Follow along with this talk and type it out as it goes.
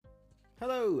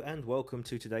Hello and welcome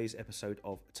to today's episode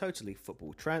of Totally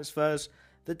Football Transfers.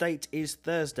 The date is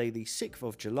Thursday the 6th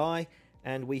of July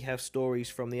and we have stories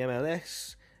from the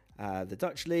MLS, the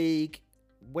Dutch League,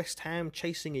 West Ham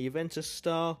chasing a Juventus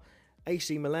star,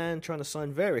 AC Milan trying to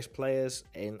sign various players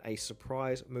in a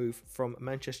surprise move from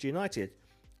Manchester United.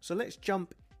 So let's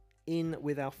jump in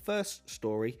with our first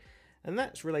story, and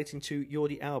that's relating to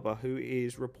Jordi Alba, who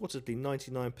is reportedly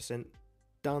 99%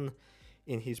 done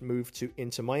in his move to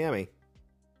Inter Miami.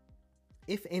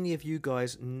 If any of you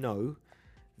guys know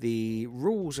the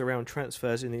rules around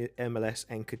transfers in the MLS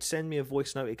and could send me a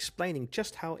voice note explaining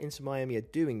just how Inter Miami are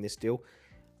doing this deal,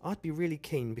 I'd be really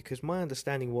keen, because my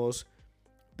understanding was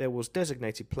there was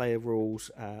designated player rules.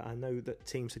 I know that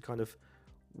teams had kind of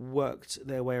worked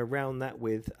their way around that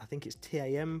with, I think it's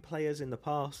TAM players in the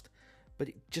past, but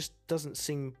it just doesn't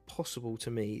seem possible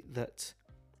to me that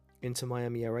Inter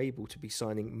Miami are able to be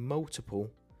signing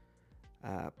multiple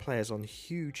players on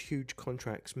huge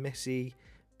contracts. Messi,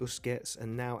 Busquets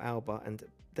and now Alba, and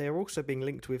they are also being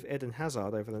linked with Eden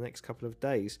Hazard over the next couple of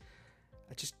days.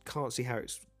 I just can't see how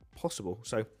it's possible.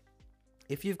 So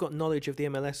if you've got knowledge of the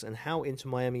MLS and how Inter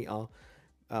Miami are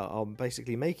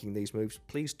basically making these moves,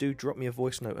 please do drop me a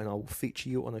voice note and I will feature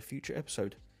you on a future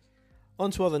episode.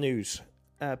 On to other news.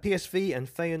 PSV and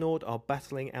Feyenoord are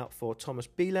battling out for Thomas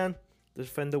Bielan. The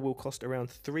defender will cost around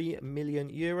 €3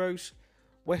 million.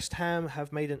 West Ham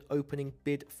have made an opening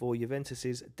bid for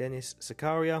Juventus's Denis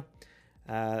Zakaria.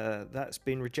 That's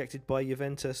been rejected by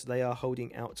Juventus. They are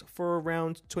holding out for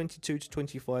around 22 to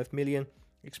 25 million.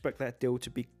 Expect that deal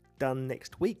to be done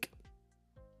next week.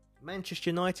 Manchester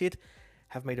United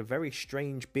have made a very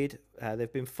strange bid.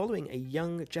 They've been following a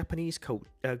young Japanese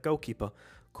goalkeeper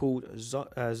called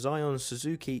Zion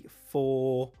Suzuki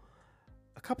for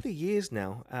a couple of years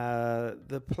now.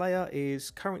 The player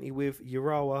is currently with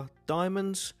Urawa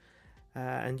Diamonds,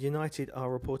 and United are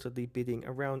reportedly bidding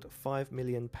around £5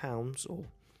 million or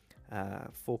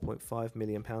 £4.5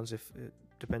 million, if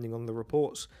depending on the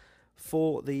reports,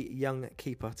 for the young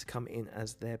keeper to come in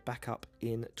as their backup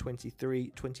in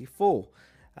 23-24.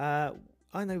 I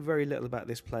know very little about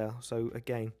this player, so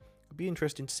again, it'll be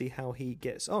interesting to see how he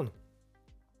gets on.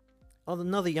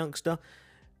 Another youngster,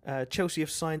 Chelsea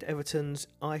have signed Everton's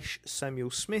Aish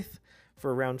Samuel Smith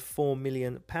for around £4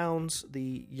 million.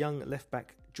 The young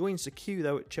left-back joins the queue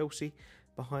though at Chelsea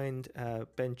behind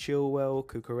Ben Chilwell,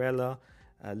 Cucurella,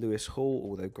 Lewis Hall,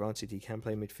 although granted he can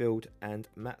play midfield, and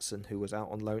Maatsen, who was out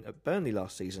on loan at Burnley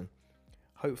last season.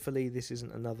 Hopefully this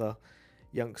isn't another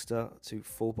youngster to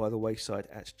fall by the wayside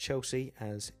at Chelsea,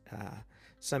 as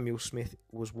Samuel Smith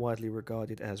was widely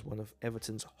regarded as one of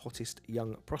Everton's hottest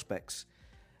young prospects.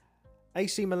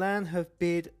 AC Milan have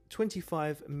bid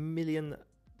 €25 million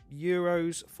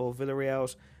for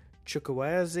Villarreal's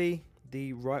Chukwueze.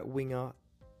 The right winger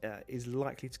is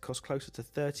likely to cost closer to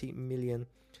 €30 million,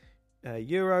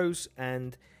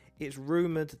 and it's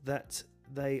rumoured that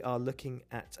they are looking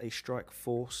at a strike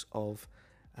force of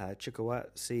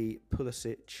Chukwueze,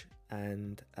 Pulisic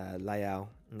and Leao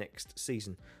next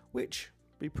season, which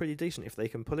would be pretty decent if they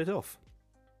can pull it off.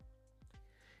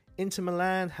 Inter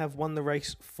Milan have won the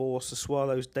race for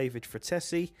Sassuolo's David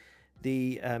Frattesi.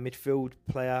 The midfield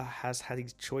player has had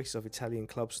his choice of Italian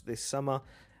clubs this summer.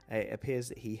 It appears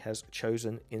that he has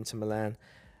chosen Inter Milan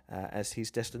as his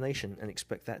destination, and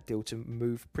expect that deal to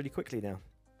move pretty quickly now.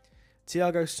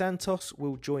 Thiago Santos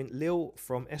will join Lille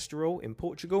from Estoril in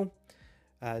Portugal.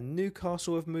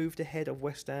 Newcastle have moved ahead of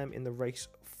West Ham in the race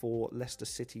for Leicester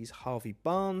City's Harvey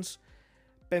Barnes.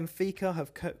 Benfica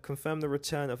have confirmed the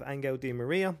return of Angel Di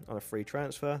Maria on a free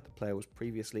transfer. The player was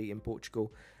previously in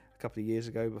Portugal a couple of years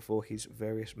ago before his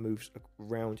various moves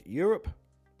around Europe.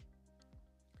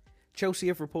 Chelsea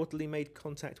have reportedly made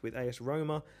contact with AS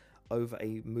Roma over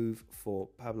a move for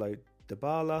Pablo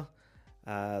Dybala.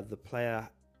 The player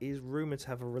is rumoured to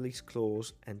have a release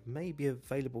clause and may be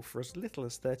available for as little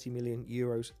as €30 million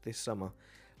this summer.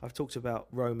 I've talked about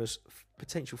Roma's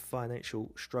potential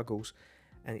financial struggles,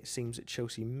 and it seems that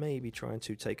Chelsea may be trying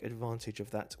to take advantage of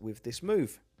that with this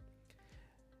move.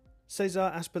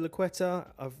 Cesar Azpilicueta,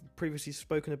 I've previously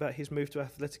spoken about his move to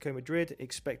Atletico Madrid.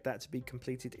 Expect that to be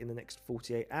completed in the next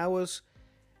 48 hours.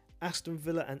 Aston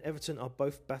Villa and Everton are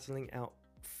both battling out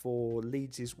for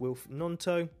Leeds' Wilf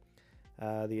Gnonto.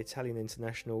 The Italian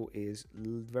international is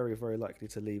very likely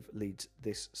to leave Leeds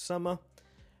this summer.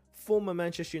 Former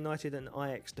Manchester United and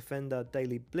Ajax defender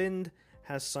Daley Blind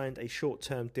has signed a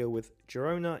short-term deal with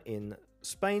Girona in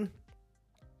Spain.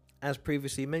 As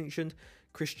previously mentioned,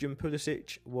 Christian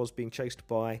Pulisic was being chased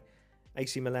by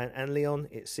AC Milan and Lyon.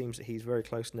 It seems that he's very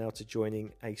close now to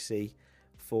joining AC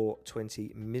for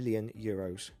 €20 million.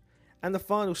 And the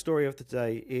final story of the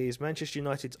day is Manchester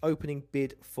United's opening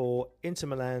bid for Inter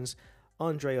Milan's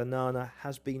Andre Onana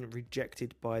has been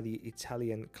rejected by the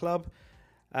Italian club.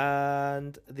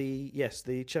 And the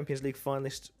Champions League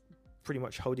finalists pretty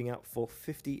much holding out for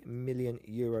 50 million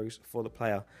euros for the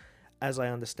player. As I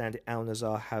understand it, Al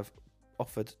Nassr have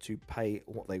offered to pay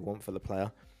what they want for the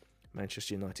player.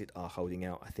 Manchester United are holding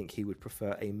out. I think he would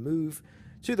prefer a move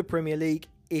to the Premier League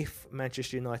if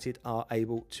Manchester United are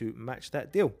able to match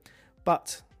that deal.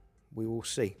 But we will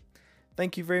see.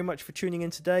 Thank you very much for tuning in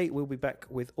today. We'll be back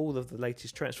with all of the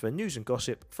latest transfer news and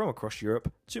gossip from across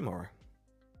Europe tomorrow.